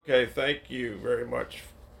Okay, thank you very much.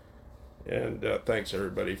 And thanks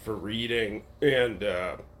everybody for reading. And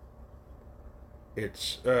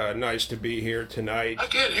it's nice to be here I tonight.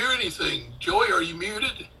 can't hear anything. Joy, are you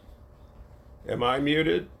muted? Am I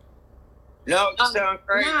muted? No, you sound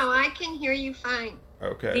great. No, I can hear you fine.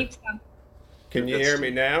 Okay. Deep sound. Can you hear me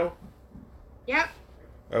now? Yep.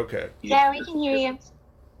 Okay. Yeah, we can hear you.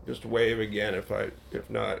 Just wave again if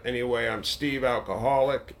not. Anyway, I'm Steve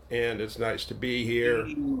Alcoholic, and it's nice to be here.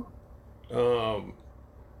 Um,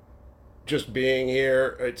 just being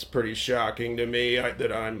here, it's pretty shocking to me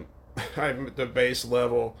that I'm at the base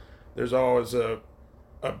level. There's always a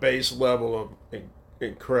base level of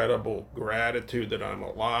incredible gratitude that I'm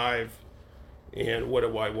alive. And what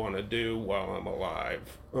do I want to do while I'm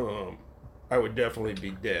alive? I would definitely be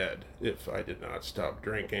dead if I did not stop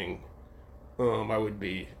drinking. I would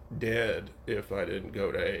be dead if I didn't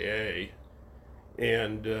go to AA.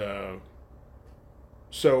 And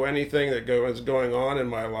so anything that is going on in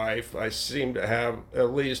my life, I seem to have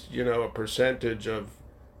at least, a percentage of,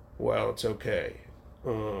 well, it's okay.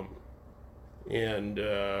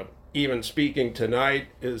 And even speaking tonight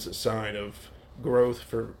is a sign of growth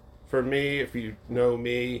for me. If you know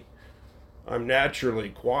me, I'm naturally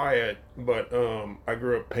quiet, but I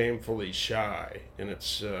grew up painfully shy, and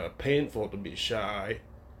it's painful to be shy.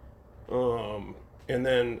 And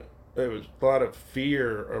then there was a lot of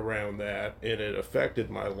fear around that, and it affected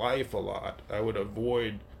my life a lot. I would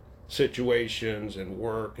avoid situations and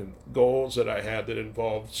work and goals that I had that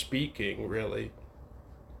involved speaking, really.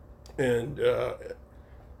 And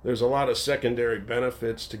there's a lot of secondary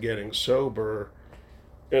benefits to getting sober.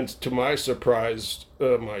 And to my surprise,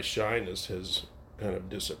 my shyness has kind of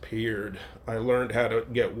disappeared. I learned how to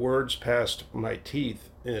get words past my teeth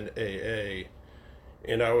in AA,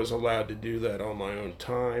 and I was allowed to do that on my own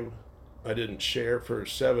time. I didn't share for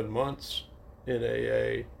 7 months in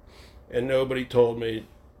AA, and nobody told me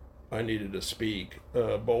I needed to speak.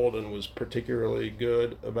 Bolden was particularly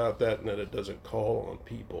good about that, and that it doesn't call on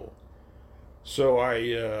people. So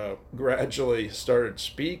I gradually started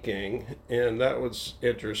speaking, and that was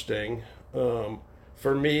interesting.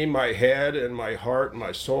 For me, my head and my heart and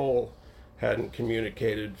my soul hadn't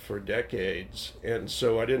communicated for decades, and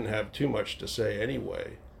so I didn't have too much to say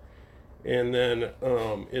anyway. And then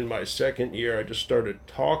in my second year, I just started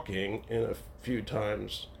talking in a few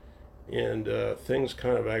times, and things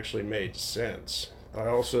kind of actually made sense. I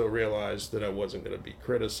also realized that I wasn't going to be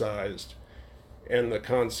criticized, and the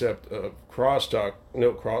concept of crosstalk,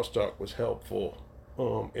 no crosstalk, was helpful.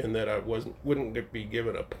 In that I wouldn't be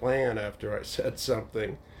given a plan after I said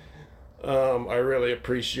something. I really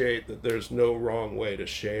appreciate that there's no wrong way to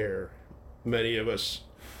share. Many of us,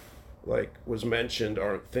 like was mentioned,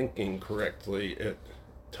 aren't thinking correctly at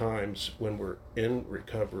times when we're in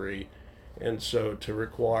recovery, and so to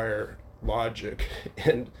require logic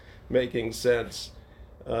and making sense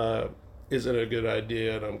isn't a good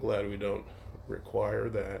idea, and I'm glad we don't require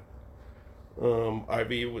that. I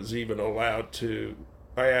was even allowed to.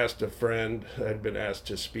 I asked a friend. I'd been asked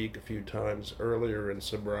to speak a few times earlier in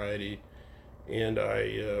sobriety, and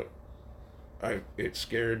it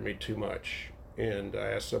scared me too much. And I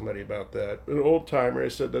asked somebody about that. An old timer, I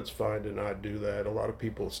said that's fine to not do that. A lot of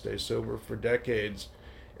people stay sober for decades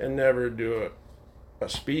and never do a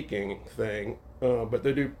speaking thing, but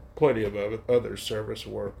they do plenty of other service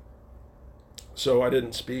work. So I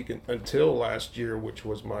didn't speak until last year, which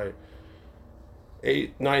was my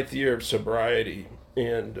ninth year of sobriety,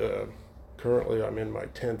 and currently I'm in my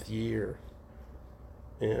 10th year.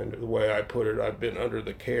 And the way I put it, I've been under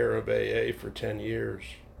the care of AA for 10 years,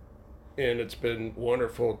 and it's been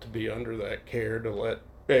wonderful to be under that care, to let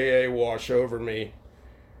AA wash over me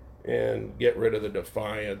and get rid of the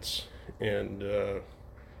defiance, and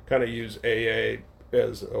kind of use AA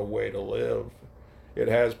as a way to live. It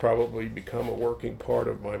has probably become a working part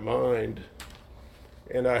of my mind,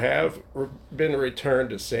 and I have been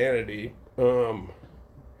returned to sanity,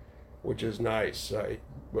 which is nice.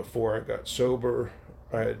 Before I got sober,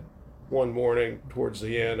 I had one morning towards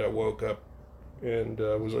the end, I woke up and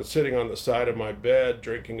was sitting on the side of my bed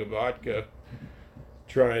drinking a vodka,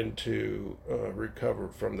 trying to recover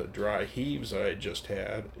from the dry heaves I had just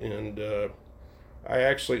had, and I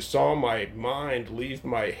actually saw my mind leave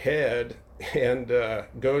my head and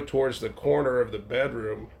go towards the corner of the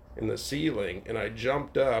bedroom in the ceiling, and I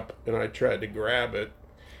jumped up and I tried to grab it,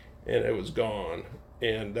 and it was gone.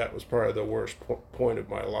 And that was probably the worst point of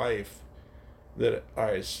my life.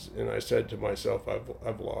 I said to myself,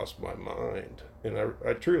 I've lost my mind, and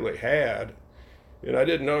I truly had. And I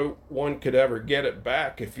didn't know one could ever get it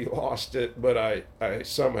back if you lost it, but I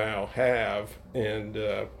somehow have. And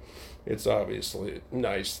it's obviously a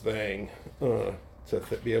nice thing to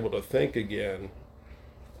be able to think again.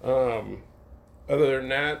 Um, Other than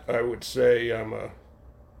that, I would say I'm a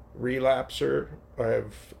relapser.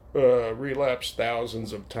 I've relapsed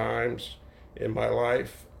thousands of times in my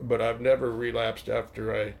life, but I've never relapsed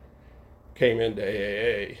after I came into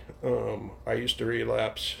AAA. I used to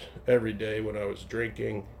relapse every day when I was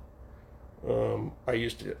drinking. I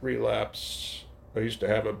used to relapse. I used to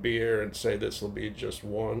have a beer and say this will be just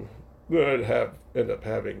one, but I'd end up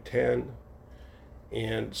having 10.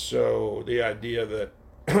 And so the idea that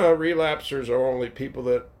relapsers are only people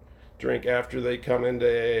that drink after they come into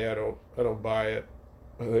AA, I don't buy it.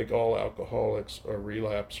 I think all alcoholics are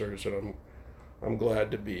relapsers, and I'm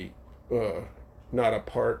glad to be not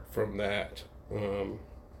apart from that.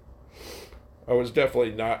 I was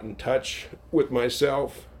definitely not in touch with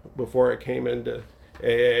myself before I came into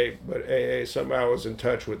AA, but AA somehow was in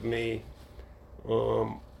touch with me.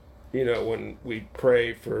 When we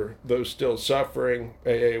pray for those still suffering,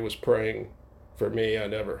 AA was praying for me. I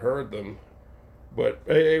never heard them, but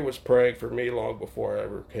AA was praying for me long before I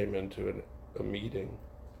ever came into a meeting.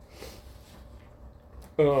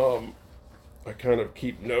 I kind of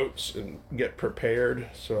keep notes and get prepared,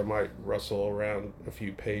 so I might rustle around a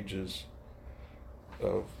few pages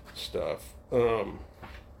of stuff.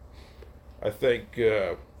 I think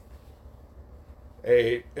AA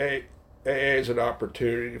is an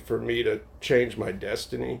opportunity for me to change my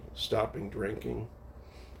destiny, stopping drinking.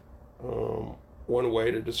 One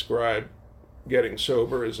way to describe getting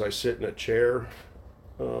sober is I sit in a chair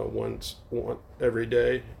once every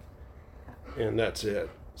day, and that's it.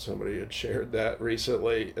 Somebody had shared that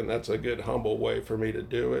recently, and that's a good, humble way for me to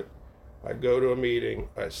do it. I go to a meeting,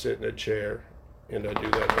 I sit in a chair, and I do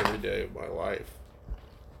that every day of my life.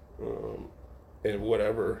 And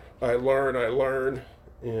whatever I learn,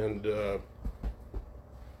 and that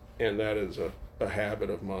is a habit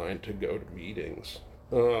of mine to go to meetings.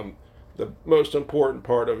 The most important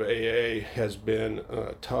part of AA has been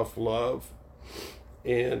tough love,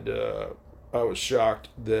 and I was shocked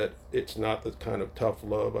that it's not the kind of tough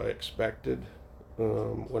love I expected.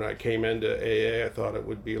 When I came into AA, I thought it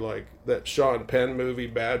would be like that Sean Penn movie,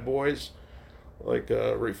 Bad Boys, like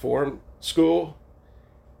a reform school.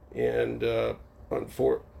 And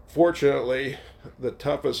unfortunately, the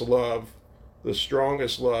toughest love, the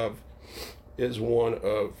strongest love, is one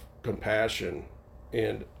of compassion.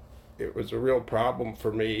 And it was a real problem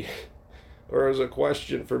for me, or it was a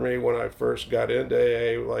question for me when I first got into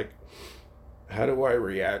AA, like, how do I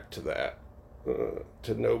react to that?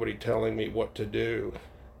 To nobody telling me what to do,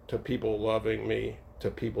 to people loving me, to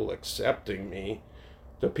people accepting me,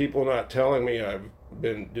 to people not telling me I've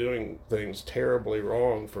been doing things terribly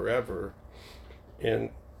wrong forever.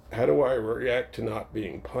 And how do I react to not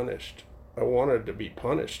being punished? I wanted to be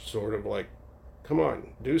punished, sort of like, come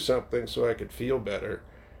on, do something so I could feel better.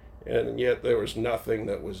 And yet there was nothing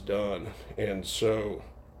that was done. And so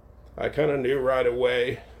I kind of knew right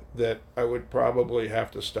away that I would probably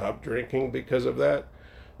have to stop drinking because of that.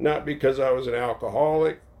 Not because I was an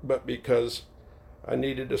alcoholic, but because I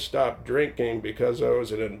needed to stop drinking because I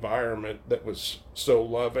was in an environment that was so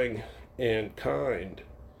loving and kind.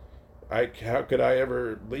 How could I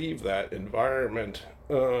ever leave that environment?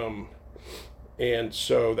 And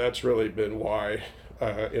so that's really been why,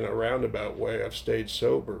 in a roundabout way, I've stayed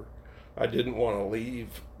sober. I didn't want to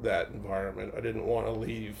leave that environment. I didn't want to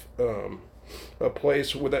leave a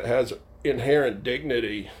place that has inherent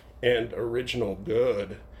dignity and original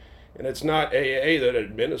good. And it's not AA that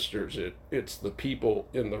administers it, it's the people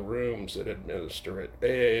in the rooms that administer it.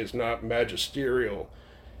 AA is not magisterial.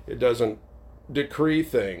 It doesn't decree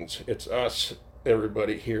things. It's us,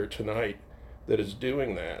 everybody here tonight, that is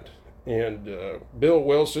doing that. And Bill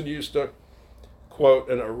Wilson used to quote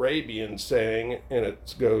an Arabian saying, and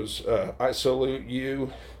it goes, I salute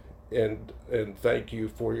you and thank you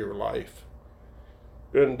for your life.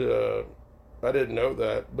 And I didn't know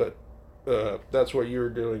that, but that's what you were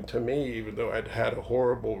doing to me, even though I'd had a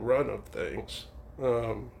horrible run of things.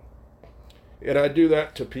 And I do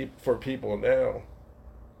that for people now.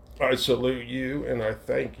 I salute you and I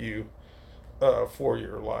thank you for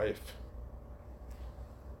your life.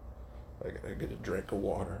 I gotta get a drink of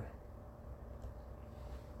water.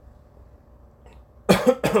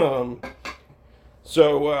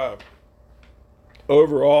 So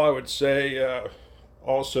overall, I would say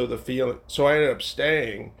also the feeling. So I ended up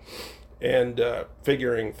staying and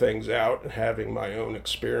figuring things out and having my own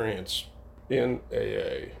experience in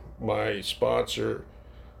AA. My sponsor,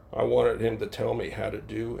 I wanted him to tell me how to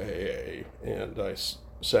do AA, and I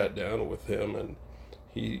sat down with him, and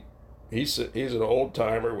he's an old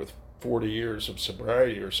timer with 40 years of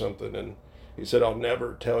sobriety or something, and he said, "I'll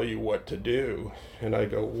never tell you what to do." And I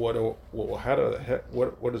go, well, how the heck,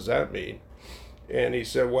 what does that mean? And he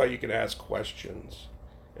said, "Well, you can ask questions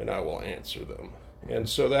and I will answer them." And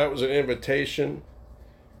so that was an invitation,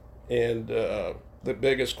 and the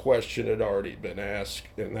biggest question had already been asked,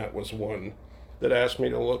 and that was one that asked me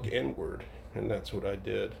to look inward, and that's what I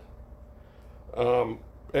did.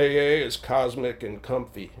 AA is cosmic and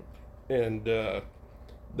comfy, and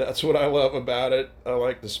that's what I love about it. I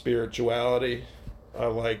like the spirituality. I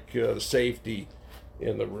like the safety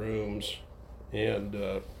in the rooms,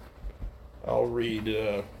 and I'll read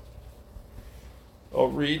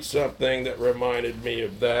something that reminded me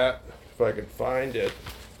of that if I can find it.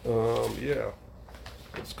 Yeah,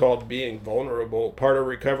 it's called Being Vulnerable. Part of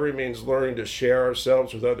recovery means learning to share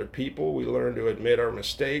ourselves with other people. We learn to admit our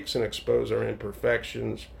mistakes and expose our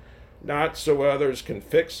imperfections, not so others can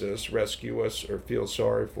fix us, rescue us, or feel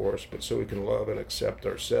sorry for us, but so we can love and accept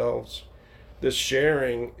ourselves. This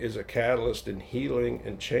sharing is a catalyst in healing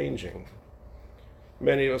and changing.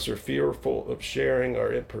 Many of us are fearful of sharing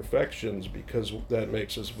our imperfections because that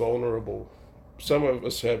makes us vulnerable. Some of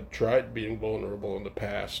us have tried being vulnerable in the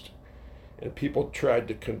past, and people tried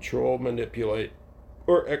to control, manipulate,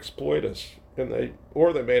 or exploit us, and they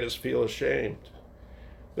made us feel ashamed.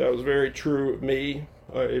 That was very true of me.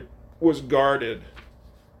 I was guarded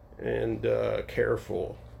and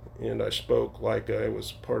careful, and I spoke like I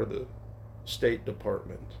was part of the State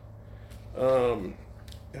Department.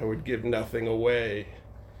 I would give nothing away,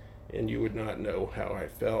 and you would not know how I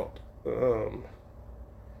felt.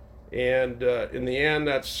 And in the end,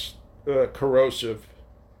 that's corrosive.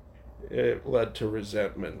 It led to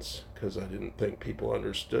resentments because I didn't think people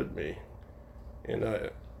understood me, and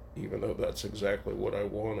even though that's exactly what I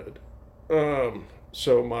wanted.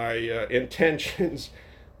 So my intentions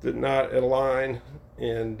did not align,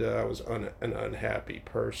 and I was an unhappy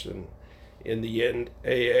person. In the end,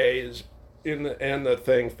 the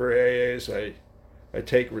thing for AAs, I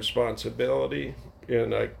take responsibility,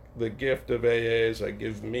 and the gift of AA is I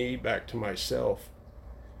give me back to myself,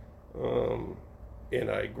 and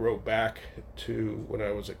I grow back to when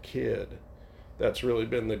I was a kid. That's really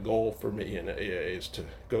been the goal for me in AA, is to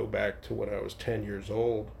go back to when I was 10 years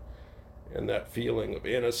old, and that feeling of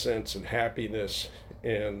innocence and happiness,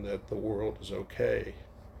 and that the world is okay.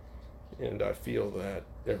 And I feel that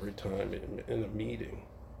every time in a meeting.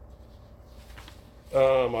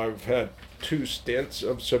 I've had 2 stints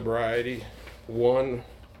of sobriety.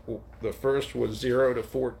 The first was 0 to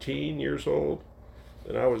 14 years old,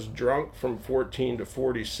 and I was drunk from 14 to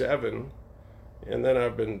 47, and then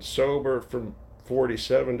I've been sober from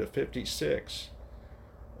 47 to 56.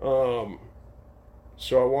 So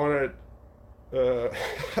I wanted, I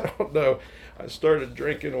don't know, I started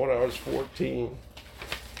drinking when I was 14.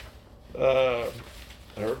 I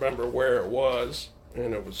remember where it was,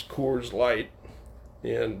 and it was Coors Light,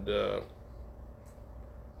 and the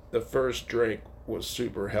first drink was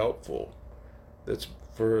super helpful. That's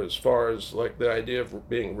for as far as like the idea of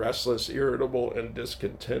being restless, irritable, and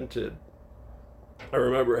discontented. I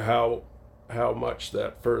remember how much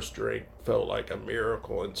that first drink felt like a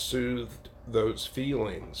miracle and soothed those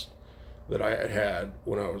feelings that I had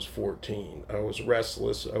when I was 14. I was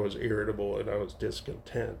restless, I was irritable, and I was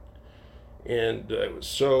discontent. And it was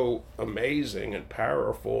so amazing and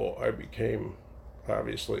powerful, I became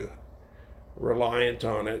obviously reliant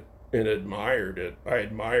on it and admired it. I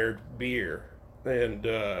admired beer, and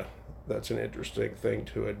that's an interesting thing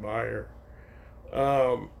to admire.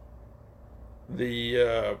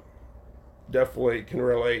 The definitely can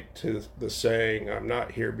relate to the saying, "I'm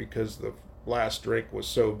not here because the last drink was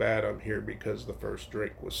so bad, I'm here because the first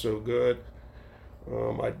drink was so good."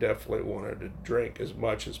 I definitely wanted to drink as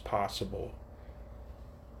much as possible.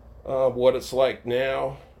 What it's like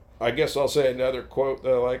now, I guess I'll say another quote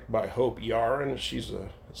that I like by Hope Yaron. She's a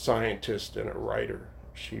scientist and a writer.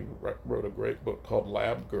 She wrote a great book called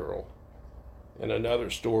Lab Girl, and another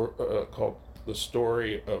story called The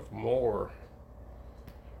Story of More.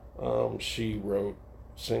 She wrote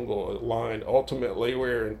single line, "Ultimately,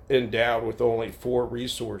 we're endowed with only 4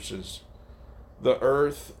 resources: the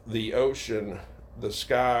earth, the ocean, the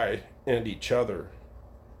sky, and each other."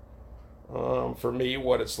 For me,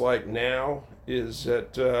 what it's like now is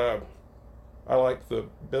that I like the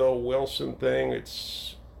Bill Wilson thing.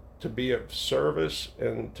 It's to be of service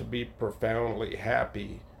and to be profoundly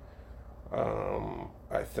happy.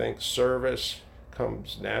 I think service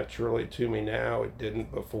comes naturally to me now. It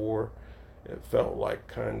didn't before. It felt like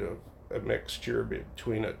kind of a mixture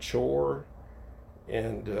between a chore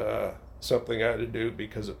and something I had to do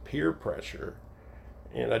because of peer pressure.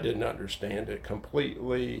 And I didn't understand it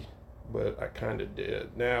completely. but I kind of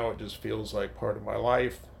did. Now it just feels like part of my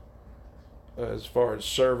life. As far as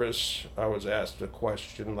service, I was asked a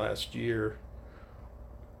question last year.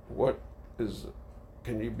 What is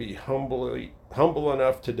can you be humble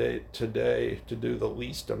enough today to do the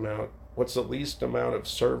least amount? What's the least amount of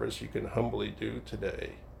service you can humbly do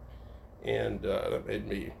today? And that made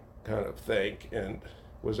me kind of think, and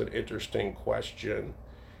was an interesting question.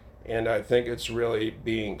 And I think it's really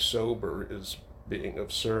being sober is being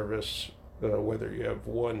of service. Whether you have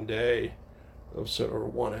one day or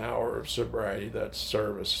 1 hour of sobriety, that's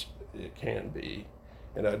service. It can be,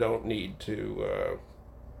 and I don't need to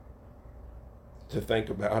think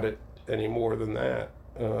about it any more than that.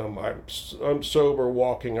 I'm sober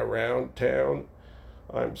walking around town.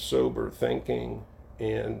 I'm sober thinking,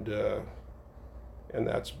 and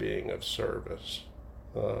that's being of service.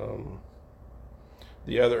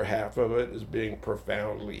 The other half of it is being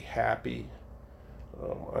profoundly happy.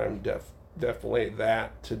 I'm definitely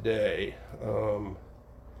that today.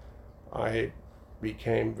 I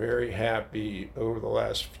became very happy over the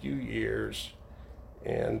last few years,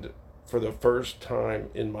 and for the first time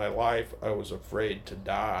in my life, I was afraid to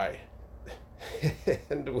die,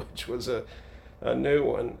 and which was a new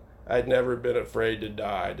one. I'd never been afraid to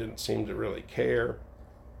die. I didn't seem to really care,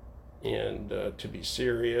 and to be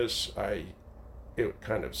serious, it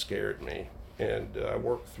kind of scared me, and I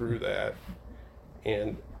worked through that,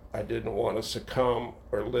 and I didn't want to succumb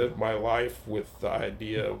or live my life with the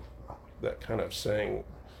idea of that kind of saying,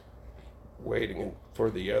 waiting for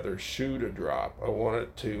the other shoe to drop. I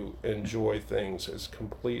wanted to enjoy things as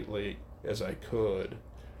completely as I could,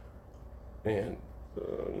 and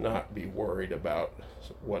not be worried about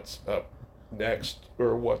what's up next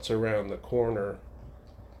or what's around the corner.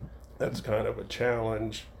 That's kind of a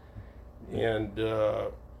challenge, and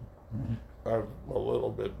I'm a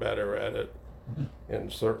little bit better at it,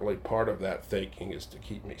 and certainly part of that thinking is to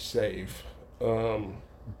keep me safe.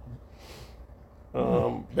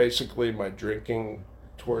 Basically, my drinking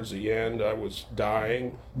towards the end, I was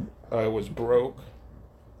dying, I was broke,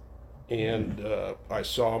 and I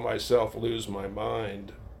saw myself lose my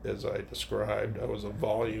mind, as I described. I was a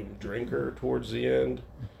volume drinker towards the end,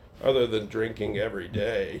 other than drinking every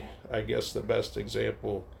day. I guess the best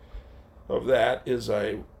example of that is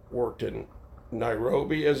I worked in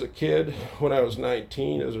Nairobi as a kid when I was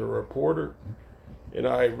 19 as a reporter, and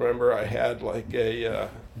I remember I had like a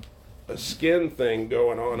skin thing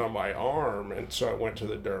going on my arm, and so I went to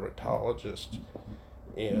the dermatologist,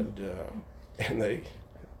 and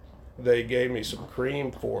they gave me some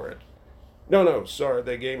cream for it. No, sorry,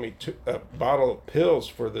 they gave me a bottle of pills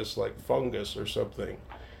for this like fungus or something.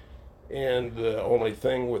 And the only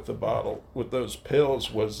thing with with those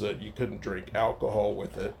pills was that you couldn't drink alcohol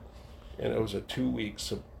with it, and it was a 2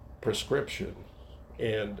 weeks prescription.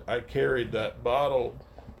 And I carried that bottle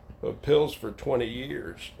of pills for 20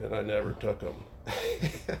 years, and I never took them.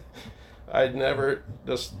 I never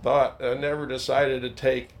decided to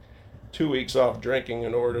take 2 weeks off drinking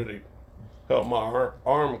in order to help my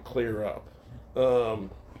arm clear up.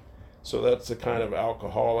 So that's the kind of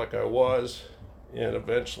alcoholic I was, and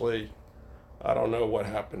eventually, I don't know what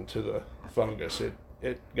happened to the fungus. It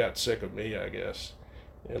got sick of me, I guess,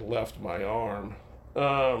 and left my arm.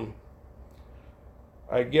 I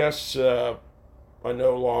guess I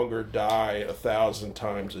no longer die 1,000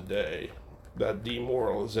 times a day. That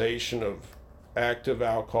demoralization of active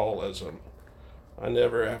alcoholism. I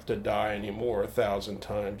never have to die anymore 1,000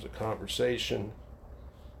 times a conversation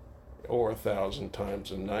or 1,000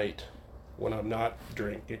 times a night when I'm not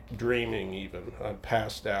dreaming even. I'm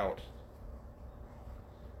passed out.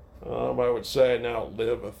 I would say I now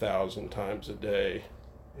live 1,000 times a day,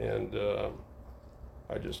 and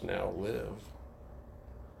I just now live.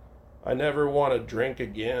 I never want to drink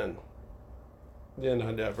again, and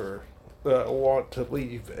I never want to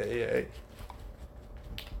leave AA.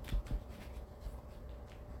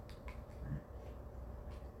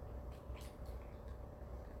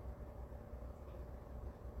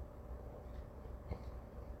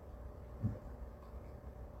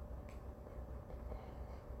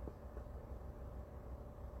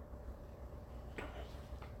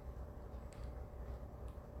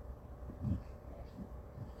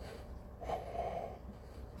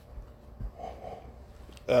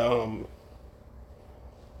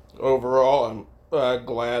 Overall, I'm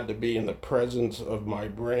glad to be in the presence of my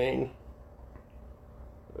brain.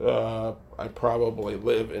 I probably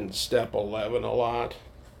live in step 11 a lot,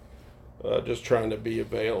 just trying to be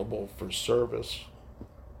available for service.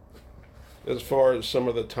 As far as some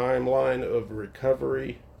of the timeline of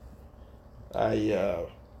recovery, I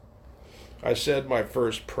said my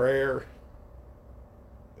first prayer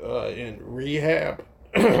in rehab,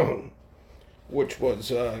 which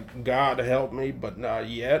was God help me, but not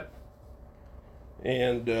yet.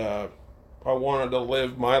 And I wanted to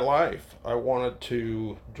live my life. I wanted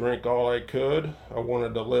to drink all I could. I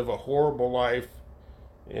wanted to live a horrible life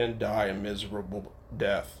and die a miserable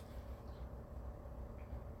death.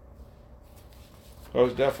 I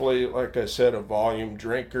was definitely, like I said, a volume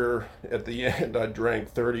drinker. At the end, I drank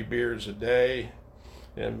 30 beers a day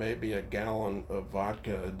and maybe a gallon of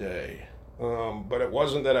vodka a day. But it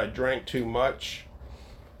wasn't that I drank too much.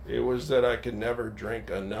 It was that I could never drink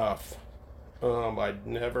enough. I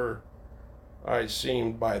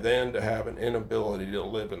seemed by then to have an inability to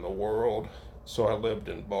live in the world, so I lived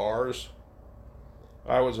in bars.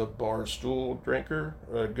 I was a bar stool drinker.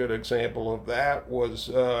 A good example of that was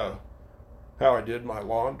how I did my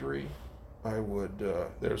laundry.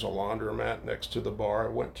 There's a laundromat next to the bar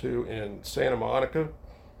I went to in Santa Monica,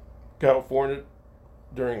 California,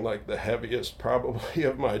 during like the heaviest probably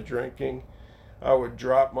of my drinking. I would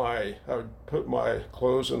put my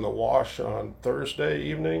clothes in the wash on Thursday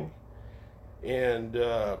evening, and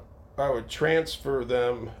I would transfer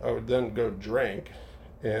them. I would then go drink,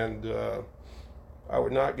 and I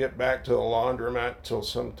would not get back to the laundromat till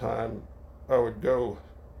sometime. I would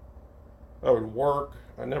work.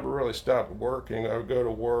 I never really stopped working. I would go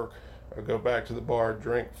to work. I'd go back to the bar,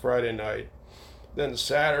 drink Friday night. Then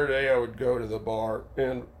Saturday I would go to the bar,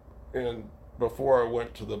 and before I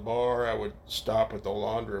went to the bar, I would stop at the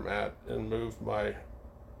laundromat and move my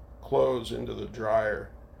clothes into the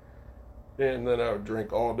dryer. And then I would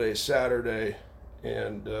drink all day Saturday,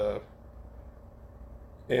 and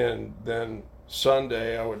then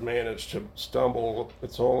Sunday I would manage to stumble.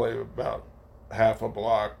 It's only about half a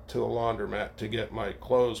block to the laundromat to get my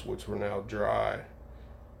clothes, which were now dry,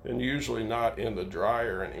 and usually not in the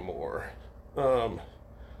dryer anymore.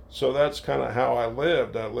 So that's kind of how I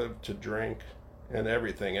lived. I lived to drink, and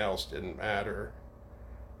everything else didn't matter.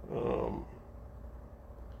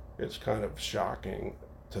 It's kind of shocking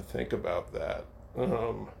to think about that.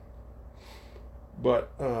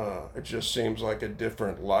 But it just seems like a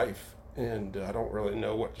different life, and I don't really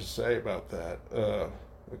know what to say about that,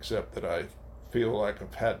 except that I feel like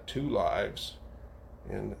I've had two lives,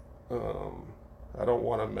 and I don't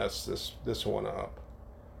want to mess this one up.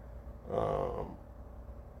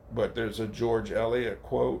 But there's a George Eliot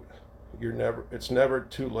quote: It's never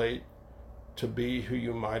too late to be who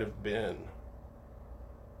you might have been."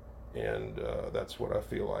 And that's what I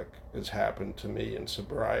feel like has happened to me in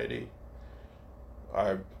sobriety.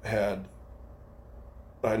 I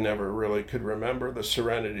never really could remember the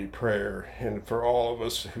Serenity Prayer, and for all of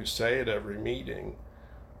us who say it every meeting,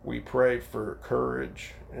 we pray for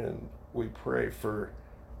courage and we pray for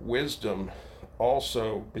wisdom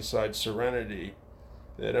also, besides serenity.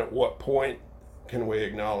 And at what point can we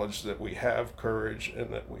acknowledge that we have courage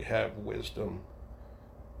and that we have wisdom?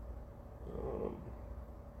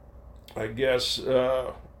 I guess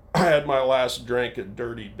I had my last drink at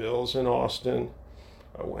Dirty Bill's in Austin.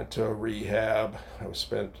 I went to a rehab. I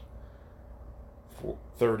spent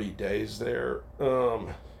 30 days there.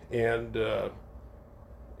 And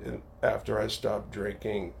after I stopped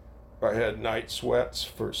drinking, I had night sweats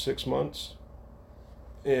for 6 months.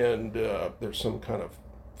 And there's some kind of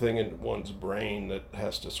thing in one's brain that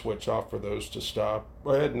has to switch off for those to stop.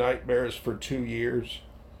 I had nightmares for 2 years.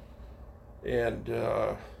 And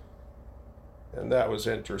that was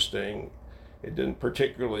interesting. It didn't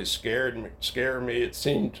particularly scare me. It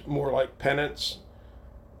seemed more like penance,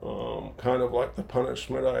 kind of like the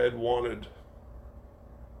punishment I had wanted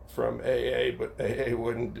from AA, but AA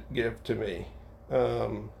wouldn't give to me.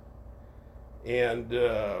 And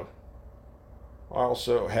I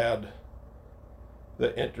also had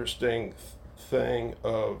the interesting thing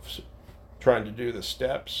of trying to do the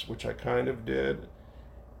steps, which I kind of did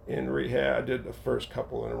in rehab. I did the first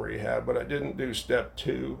couple in rehab, but I didn't do step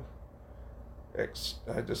 2.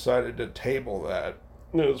 I decided to table that.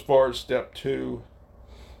 And as far as step 2,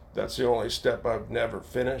 that's the only step I've never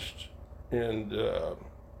finished, and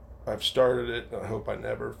I've started it, and I hope I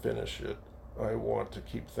never finish it. I want to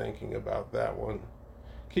keep thinking about that one,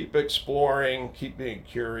 keep exploring, keep being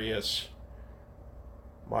curious.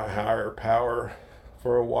 My higher power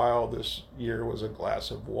for a while this year was a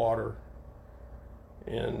glass of water,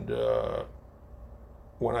 and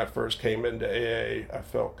when I first came into AA, I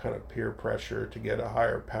felt kind of peer pressure to get a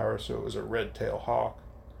higher power, so it was a red-tailed hawk.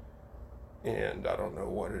 And I don't know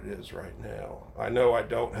what it is right now. I know I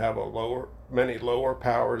don't have many lower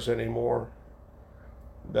powers anymore.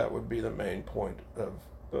 That would be the main point of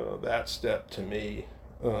that step to me.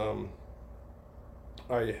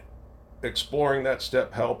 Exploring that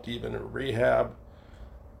step helped even in rehab.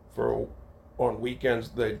 for on weekends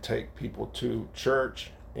they'd take people to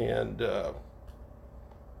church, and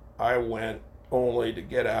I went only to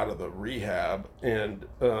get out of the rehab, and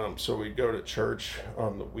so we'd go to church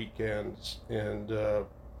on the weekends, and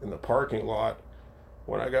in the parking lot.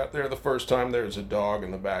 When I got there the first time, there was a dog in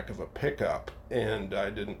the back of a pickup, and I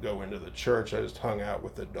didn't go into the church. I just hung out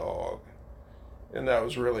with the dog, and that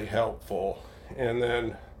was really helpful. And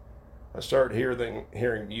then I started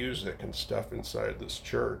hearing music and stuff inside this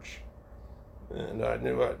church, and I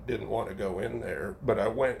knew I didn't want to go in there, but I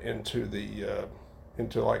went into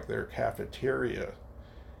into like their cafeteria,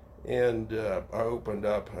 and I opened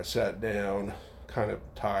up. I sat down, kind of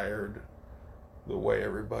tired, the way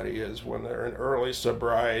everybody is when they're in early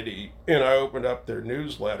sobriety, and I opened up their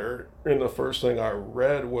newsletter, and the first thing I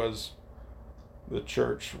read was the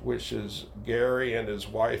church wishes Gary and his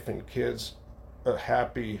wife and kids a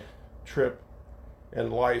happy trip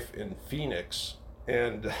and life in Phoenix,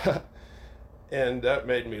 and and that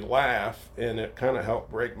made me laugh, and it kind of helped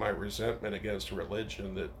break my resentment against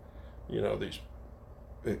religion, that these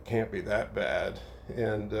it can't be that bad,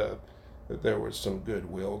 and that there was some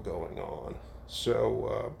goodwill going on.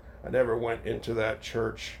 So I never went into that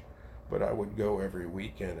church, but I would go every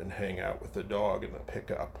weekend and hang out with the dog in the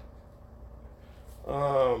pickup.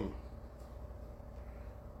 I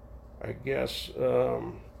guess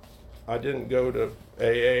I didn't go to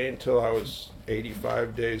AA until I was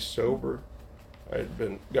 85 days sober.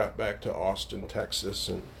 Got back to Austin, Texas,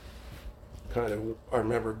 and I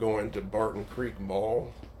remember going to Barton Creek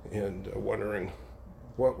Mall and wondering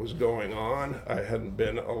what was going on. I hadn't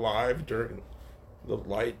been alive during the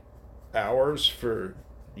light hours for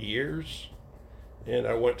years, and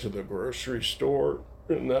I went to the grocery store,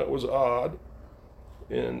 and that was odd.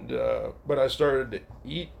 And but I started to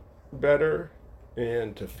eat better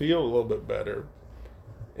and to feel a little bit better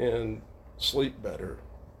and sleep better.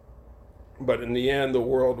 But in the end, the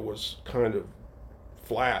world was kind of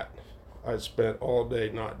flat. I spent all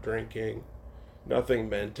day not drinking. Nothing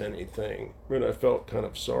meant anything, and I felt kind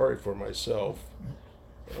of sorry for myself.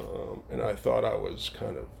 And I thought I was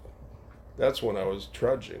that's when I was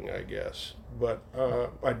trudging, I guess. But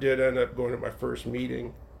I did end up going to my first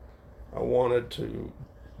meeting. I wanted to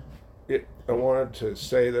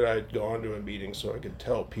say that I'd gone to a meeting so I could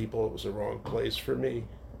tell people it was the wrong place for me.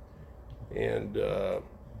 And I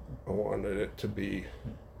wanted it to be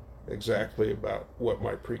exactly about what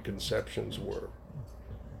my preconceptions were.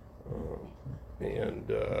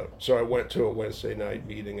 So I went to a Wednesday night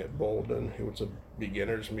meeting at Bolden. It was a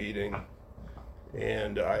beginner's meeting,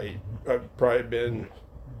 and I've probably been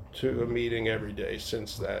to a meeting every day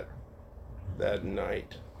since that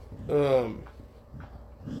night.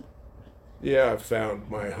 Yeah, I found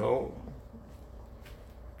my home.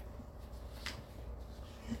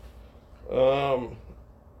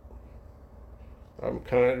 I'm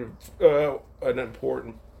kind of an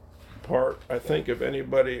important part. I was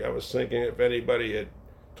thinking if anybody had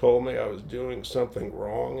told me I was doing something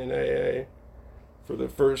wrong in AA, for the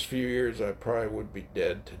first few years I probably would be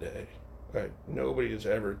dead today. Nobody has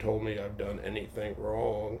ever told me I've done anything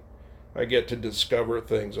wrong. I get to discover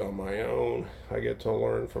things on my own. I get to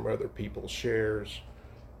learn from other people's shares,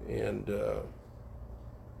 and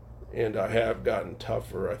I have gotten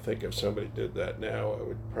tougher. I think if somebody did that now, I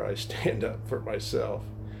would probably stand up for myself.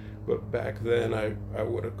 But back then, I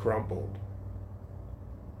would have crumbled.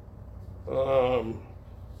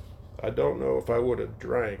 I don't know if I would have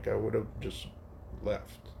drank. I would have just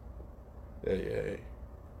left AA.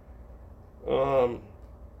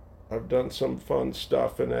 I've done some fun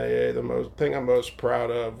stuff in AA. The thing I'm most proud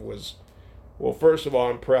of was, well, first of all,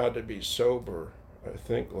 I'm proud to be sober. I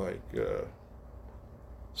think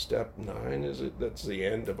step 9 is it? That's the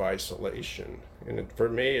end of isolation. And for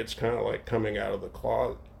me, it's kind of like coming out of the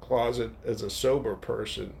closet as a sober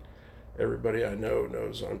person. Everybody I know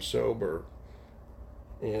knows I'm sober,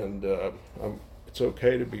 and it's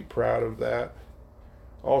okay to be proud of that.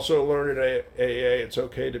 Also learned at AA, it's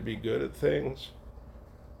okay to be good at things.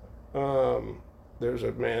 There's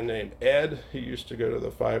a man named Ed. He used to go to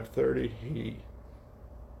the 5:30. He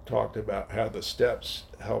talked about how the steps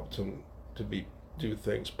helped him to do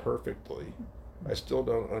things perfectly. I still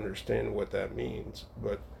don't understand what that means,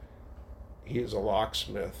 but he is a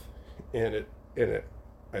locksmith, and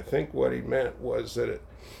I think what he meant was that it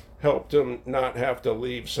helped him not have to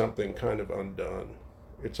leave something kind of undone.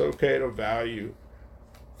 It's okay to value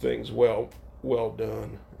things well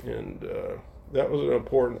done, and that was an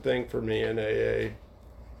important thing for me in AA.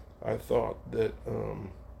 I thought that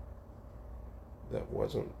that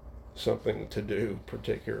wasn't something to do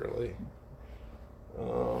particularly.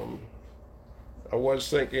 I was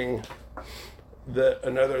thinking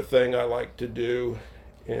Another thing I like to do,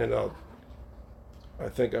 and I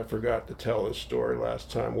think I forgot to tell this story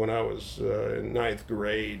last time. When I was in ninth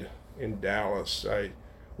grade in Dallas,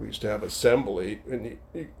 we used to have assembly.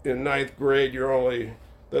 In ninth grade,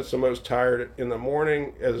 that's the most tired in the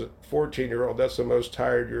morning. As a 14-year-old, that's the most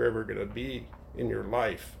tired you're ever going to be in your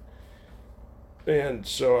life. And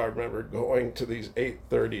so I remember going to these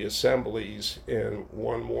 8:30 assemblies, and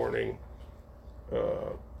one morning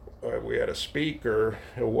we had a speaker,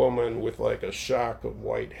 a woman with like a shock of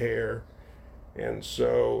white hair, and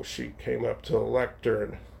so she came up to the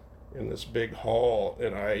lectern in this big hall,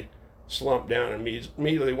 and I slumped down and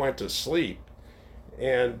immediately went to sleep.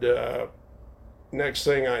 And next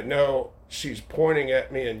thing I know, she's pointing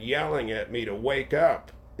at me and yelling at me to wake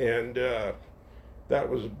up, and that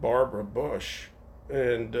was Barbara Bush,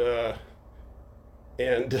 and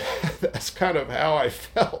that's kind of how I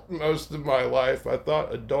felt most of my life. I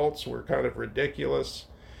thought adults were kind of ridiculous,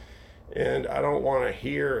 and I don't want to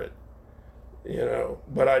hear it,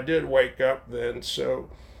 But I did wake up then, so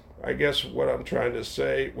I guess what I'm trying to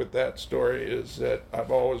say with that story is that I've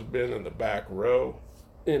always been in the back row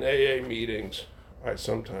in AA meetings. I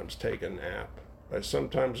sometimes take a nap. I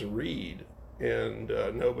sometimes read, and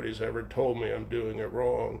nobody's ever told me I'm doing it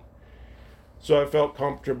wrong. So I felt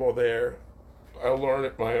comfortable there. I learn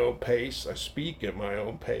at my own pace. I speak at my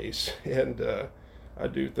own pace, and I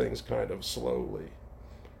do things kind of slowly.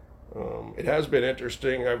 It has been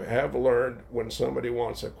interesting. I have learned when somebody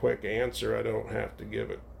wants a quick answer, I don't have to give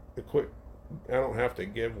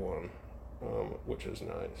one, which is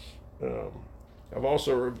nice. I've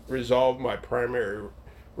also resolved my primary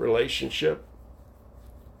relationship.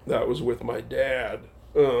 That was with my dad.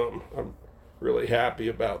 I'm really happy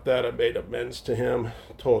about that. I made amends to him,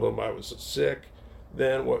 told him I was sick.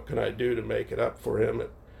 Then what can I do to make it up for him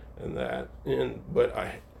but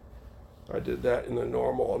I did that in the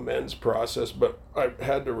normal amends process, but I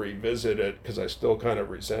had to revisit it because I still kind of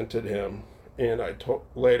resented him. And a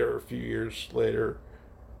few years later,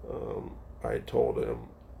 I told him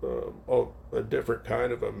a different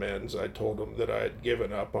kind of amends. I told him that I had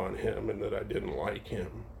given up on him and that I didn't like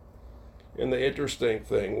him. And the interesting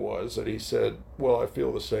thing was that he said, "Well, I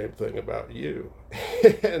feel the same thing about you,"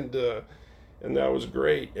 and that was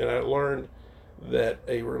great. And I learned that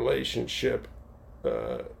a relationship,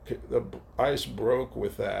 the ice broke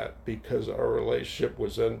with that because our relationship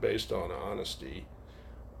was then based on honesty.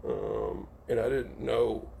 And I didn't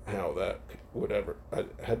know how I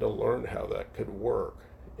had to learn how that could work.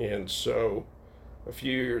 And so a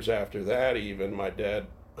few years after that, even, my dad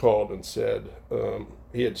called and said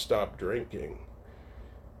he had stopped drinking.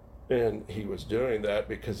 And he was doing that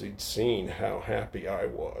because he'd seen how happy I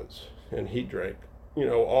was. And he drank,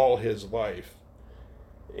 all his life.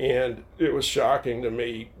 And it was shocking to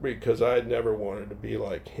me because I'd never wanted to be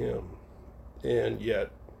like him. And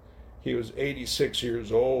yet he was 86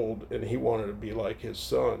 years old and he wanted to be like his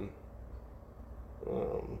son.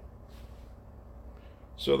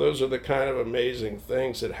 So those are the kind of amazing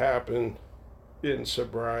things that happen in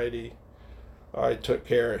sobriety. I took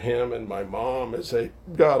care of him and my mom as they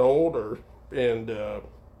got older. And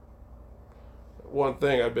one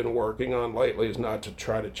thing I've been working on lately is not to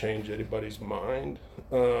try to change anybody's mind.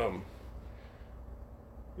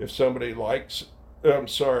 If somebody doesn't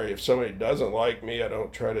like me, I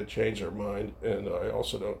don't try to change their mind, and I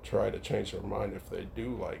also don't try to change their mind if they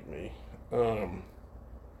do like me.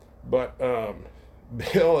 But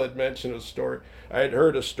Bill had mentioned a story. I had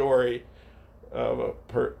heard a story of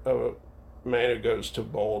a man who goes to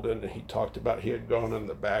Bolden, and he talked about he had gone in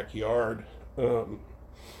the backyard,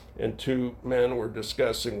 and two men were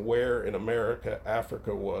discussing where in America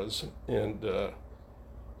Africa was, and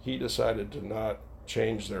he decided to not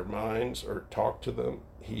change their minds or talk to them.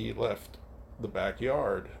 He left the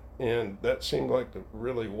backyard, and that seemed like a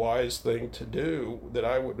really wise thing to do that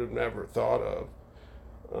I would have never thought of.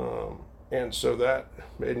 And so that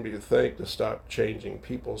made me think to stop changing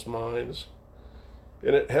people's minds.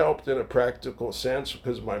 And it helped in a practical sense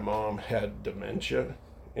because my mom had dementia,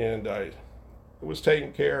 and I was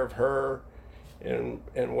taking care of her. And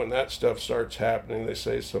when that stuff starts happening, they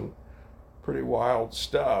say some pretty wild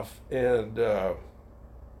stuff. And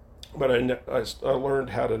but I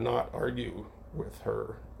learned how to not argue with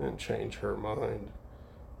her and change her mind.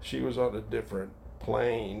 She was on a different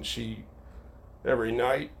plane. Every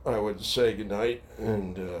night I would say goodnight,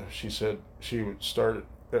 and she said she would start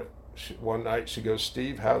it. One night she goes,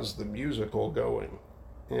 "Steve, how's the musical going?"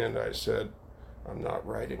 And I said, "I'm not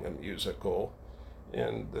writing a musical."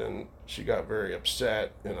 And then she got very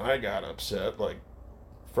upset, and I got upset, like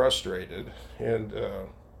frustrated, and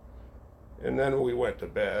And then we went to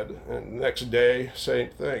bed. And the next day, same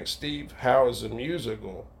thing. Steve, how is the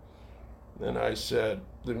musical? And I said,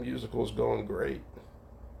 the musical's going great.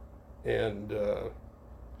 And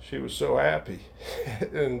she was so happy.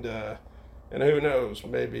 And who knows,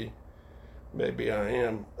 maybe I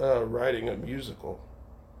am writing a musical.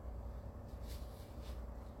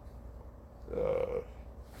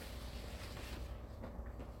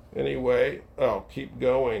 Anyway, I'll keep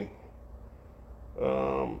going.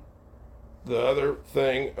 The other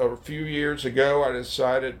thing, a few years ago, I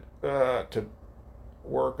decided to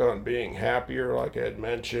work on being happier, like I had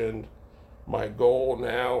mentioned. My goal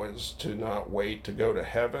now is to not wait to go to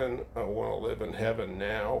heaven. I want to live in heaven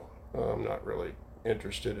now. I'm not really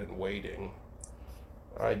interested in waiting.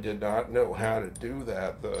 I did not know how to do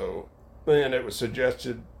that, though, and it was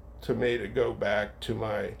suggested to me to go back to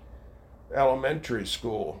my elementary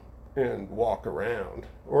school and walk around.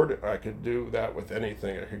 Or I could do that with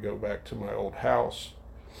anything. I could go back to my old house.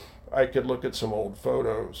 I could look at some old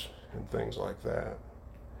photos and things like that.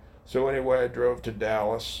 So anyway, I drove to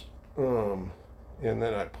Dallas, and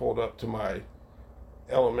then I pulled up to my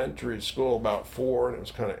elementary school about 4, and it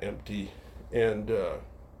was kind of empty. And I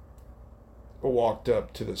walked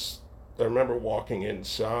up to this. I remember walking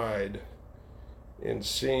inside and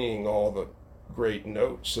seeing all the great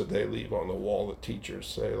notes that they leave on the wall that teachers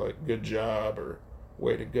say, like good job or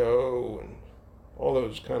way to go, and all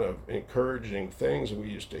those kind of encouraging things we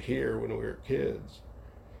used to hear when we were kids.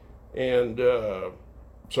 And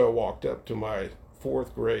so I walked up to my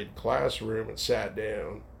 4th grade classroom and sat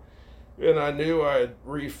down, and I knew I had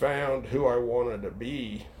refound who I wanted to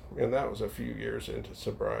be, and that was a few years into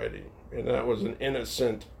sobriety. And that was an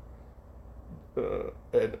innocent, a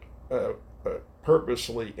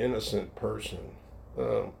purposely innocent person,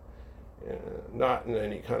 not in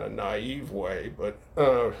any kind of naive way, but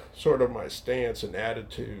sort of my stance and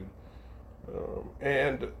attitude,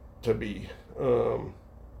 and to be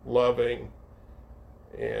loving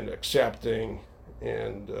and accepting,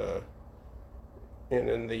 and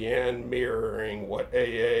in the end mirroring what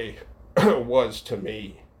AA was to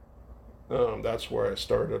me. That's where I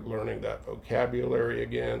started learning that vocabulary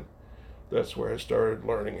again. That's where I started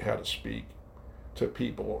learning how to speak to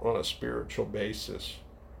people on a spiritual basis,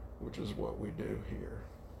 which is what we do here.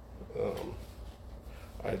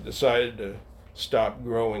 I decided to stop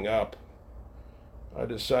growing up. I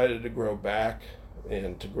decided to grow back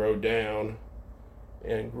and to grow down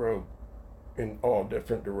and grow in all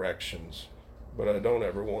different directions. But I don't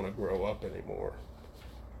ever want to grow up anymore.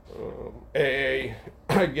 AA,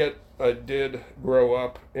 I did grow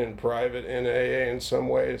up in private in AA in some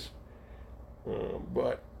ways,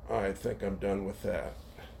 but I think I'm done with that.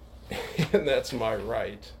 And that's my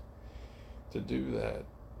right to do that.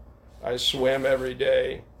 I swim every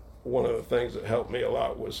day. One of the things that helped me a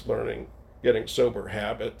lot was getting sober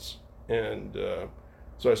habits. And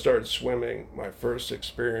so I started swimming. My first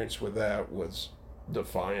experience with that was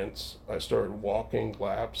defiance. I started walking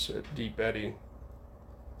laps at Deep Eddy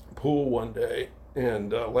Pool one day,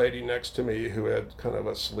 and a lady next to me who had kind of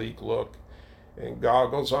a sleek look and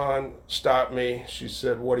goggles on stopped me. She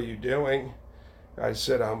said, "What are you doing?" I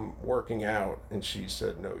said, "I'm working out." And she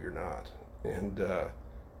said, "No, you're not." And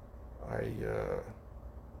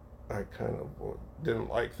I kind of didn't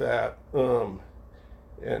like that. And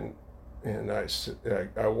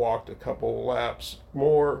I walked a couple laps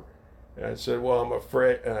more, and I said, "Well, I'm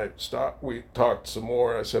afraid." And I stopped. We talked some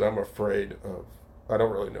more. I said, I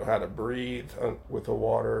don't really know how to breathe with the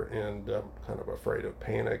water, and I'm kind of afraid of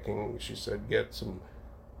panicking. She said, "Get some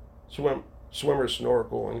swimmer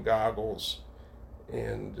snorkel and goggles."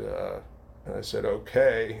 And I said,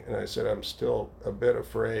 "Okay." And I said, "I'm still a bit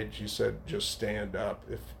afraid." She said, "Just stand up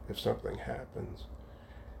if something happens."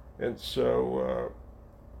 And so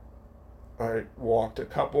I walked a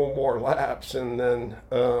couple more laps, and then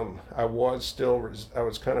I was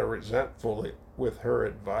kind of resentful with her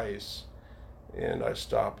advice. And I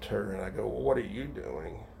stopped her and I go, "Well, what are you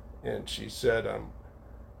doing?" And she said,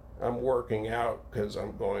 I'm working out because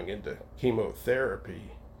I'm going into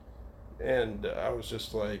chemotherapy." And I was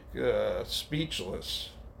just like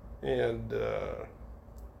speechless. And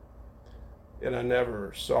I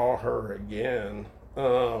never saw her again.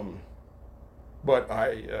 But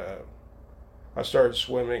I started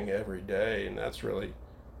swimming every day, and that's really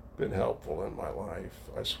been helpful in my life.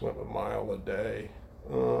 I swim a mile a day.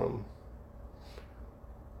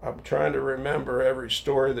 I'm trying to remember every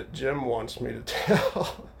story that Jim wants me to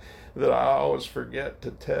tell that I always forget to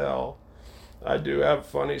tell. I do have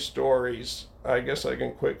funny stories. I guess I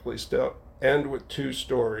can quickly still end with 2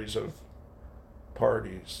 stories of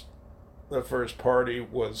parties. The first party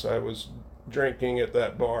was I was drinking at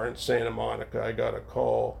that bar in Santa Monica, I got a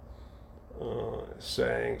call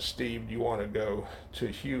saying, "Steve, do you want to go to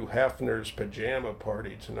Hugh Hefner's pajama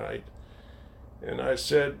party tonight?" And I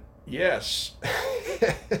said, yes.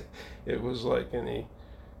 It was like any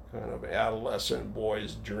kind of adolescent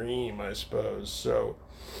boy's dream, I suppose. So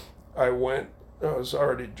I went, I was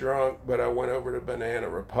already drunk, but I went over to Banana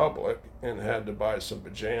Republic and had to buy some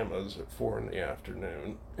pajamas at 4 in the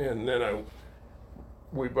afternoon. And then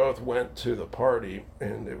we both went to the party,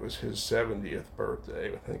 and it was his 70th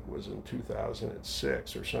birthday. I think it was in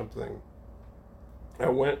 2006 or something. I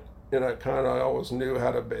went, and I kind of always knew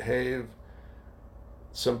how to behave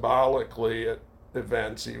symbolically at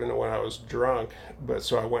events, even when I was drunk. But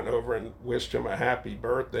so I went over and wished him a happy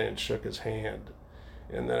birthday and shook his hand.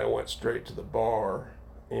 And then I went straight to the bar,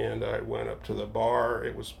 and I went up to the bar.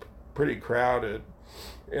 It was pretty crowded,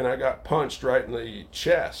 and I got punched right in the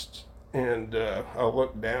chest. And I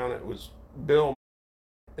looked down, it was Bill,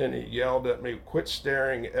 and he yelled at me, "Quit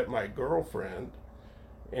staring at my girlfriend."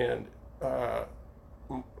 And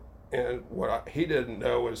what he didn't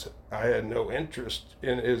know is I had no interest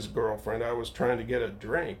in his girlfriend. I was trying to get a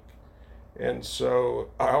drink. And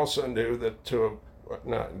so I also knew that to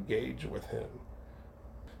not engage with him.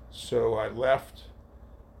 So I left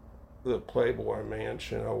the Playboy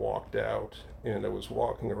Mansion. I walked out, and I was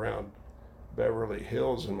walking around Beverly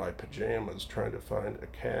Hills in my pajamas trying to find a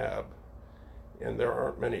cab. And there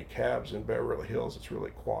aren't many cabs in Beverly Hills. It's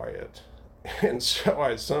really quiet. And so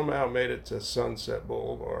I somehow made it to Sunset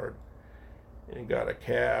Boulevard and got a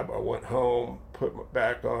cab. I went home, put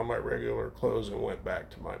back on my regular clothes, and went back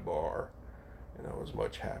to my bar. And I was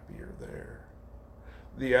much happier there.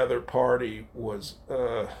 The other party was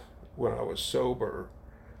when I was sober.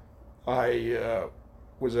 I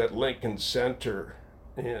was at Lincoln Center,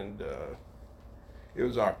 and it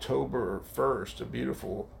was October 1st, a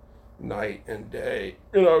beautiful night and day.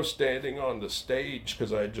 And I was standing on the stage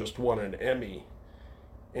because I had just won an Emmy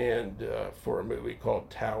and for a movie called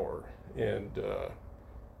Tower. And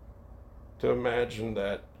to imagine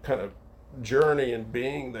that kind of journey and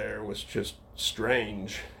being there was just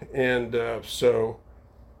strange. And so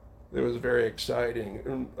it was very exciting.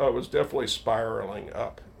 And I was definitely spiraling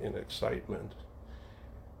up in excitement.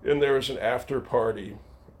 And there was an after party,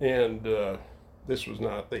 and this was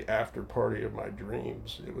not the after party of my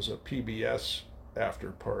dreams. It was a PBS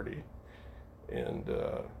after party, and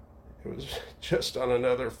it was just on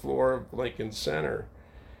another floor of Lincoln Center.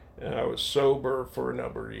 And I was sober for a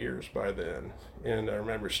number of years by then, and I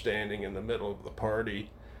remember standing in the middle of the party.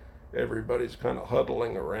 Everybody's kind of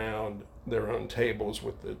huddling around their own tables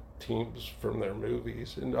with the teams from their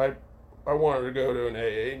movies, and I wanted to go to an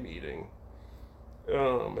AA meeting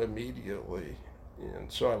immediately,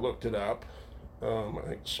 and so I looked it up. I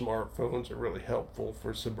think smartphones are really helpful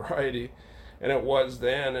for sobriety, and it was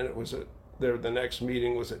then. And it was the next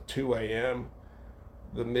meeting was at 2 a.m.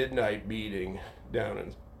 The midnight meeting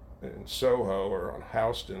down in Soho or on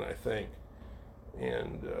Houston, I think.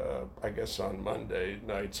 And I guess on Monday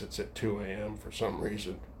nights it's at 2 a.m. for some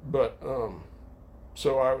reason. But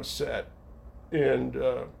so I was set, and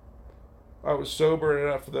I was sober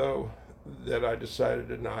enough though that I decided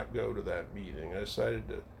to not go to that meeting. I decided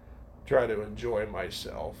to try to enjoy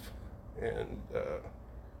myself, and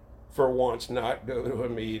for once not go to a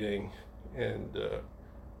meeting, and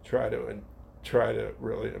try to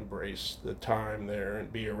really embrace the time there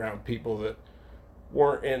and be around people that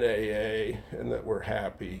weren't in AA and that were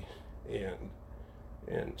happy,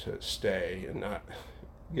 and to stay and not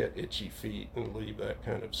get itchy feet and leave that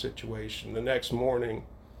kind of situation. The next morning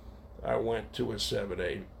I went to a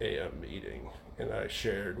 7 a.m. meeting, and I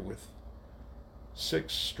shared with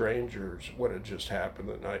 6 strangers what had just happened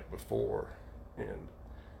the night before, and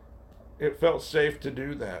it felt safe to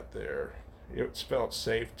do that there. It felt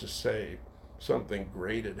safe to say something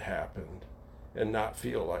great had happened and not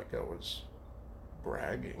feel like I was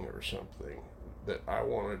bragging or something, that I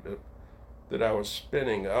was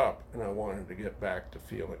spinning up, and I wanted to get back to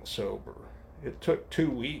feeling sober. It took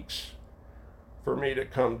 2 weeks for me to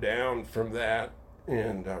come down from that,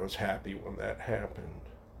 and I was happy when that happened.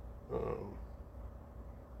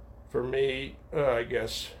 For me, I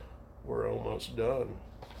guess we're almost done.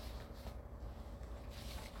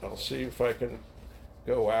 I'll see if I can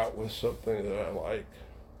go out with something that I like.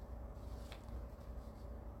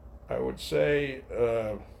 I would say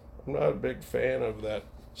I'm not a big fan of that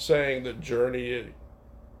saying the journey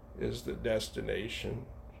is the destination.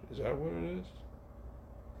 Is that what it is?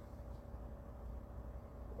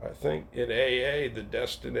 I think in AA, the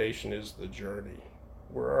destination is the journey.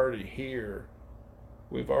 We're already here.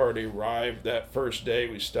 We've already arrived that first day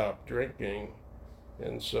we stopped drinking,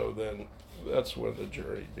 And so then that's when the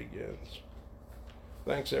journey begins.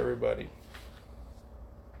 Thanks, everybody.